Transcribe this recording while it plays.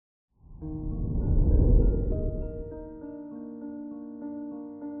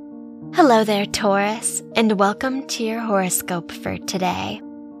Hello there, Taurus, and welcome to your horoscope for today,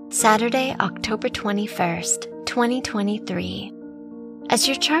 Saturday, October 21st, 2023. As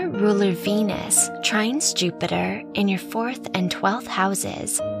your chart ruler Venus trines Jupiter in your 4th and 12th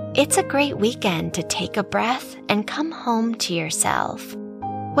houses, it's a great weekend to take a breath and come home to yourself.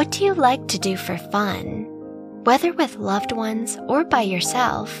 What do you like to do for fun? Whether with loved ones or by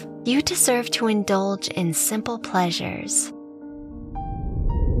yourself, you deserve to indulge in simple pleasures.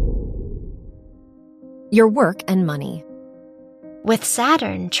 Your work and money. With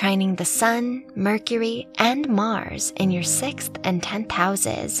Saturn trining the Sun, Mercury, and Mars in your 6th and 10th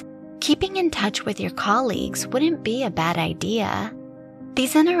houses, keeping in touch with your colleagues wouldn't be a bad idea.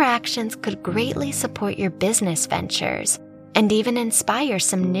 These interactions could greatly support your business ventures and even inspire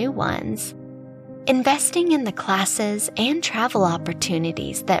some new ones. Investing in the classes and travel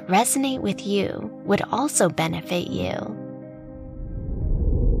opportunities that resonate with you would also benefit you.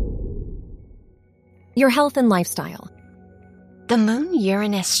 Your health and lifestyle. The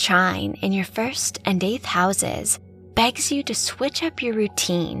Moon-Uranus trine in your 1st and 8th houses begs you to switch up your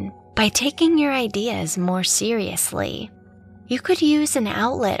routine by taking your ideas more seriously. You could use an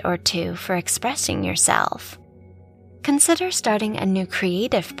outlet or two for expressing yourself. Consider starting a new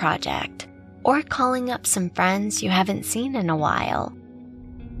creative project or calling up some friends you haven't seen in a while.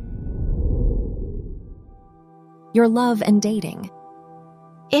 Your love and dating.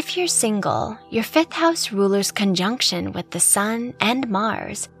 If you're single, your 5th house ruler's conjunction with the Sun and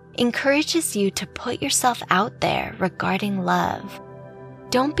Mars encourages you to put yourself out there regarding love.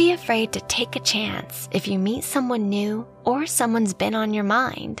 Don't be afraid to take a chance if you meet someone new or someone's been on your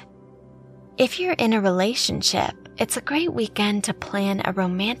mind. If you're in a relationship, it's a great weekend to plan a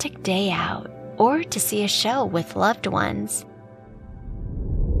romantic day out or to see a show with loved ones.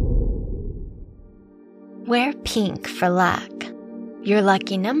 Wear pink for luck. Your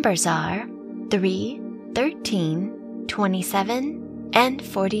lucky numbers are 3, 13, 27, and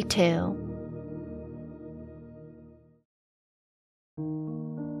 42.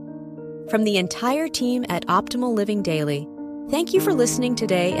 From the entire team at Optimal Living Daily, thank you for listening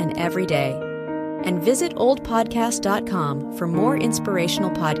today and every day. And visit oldpodcast.com for more inspirational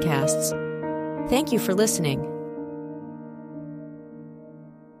podcasts. Thank you for listening.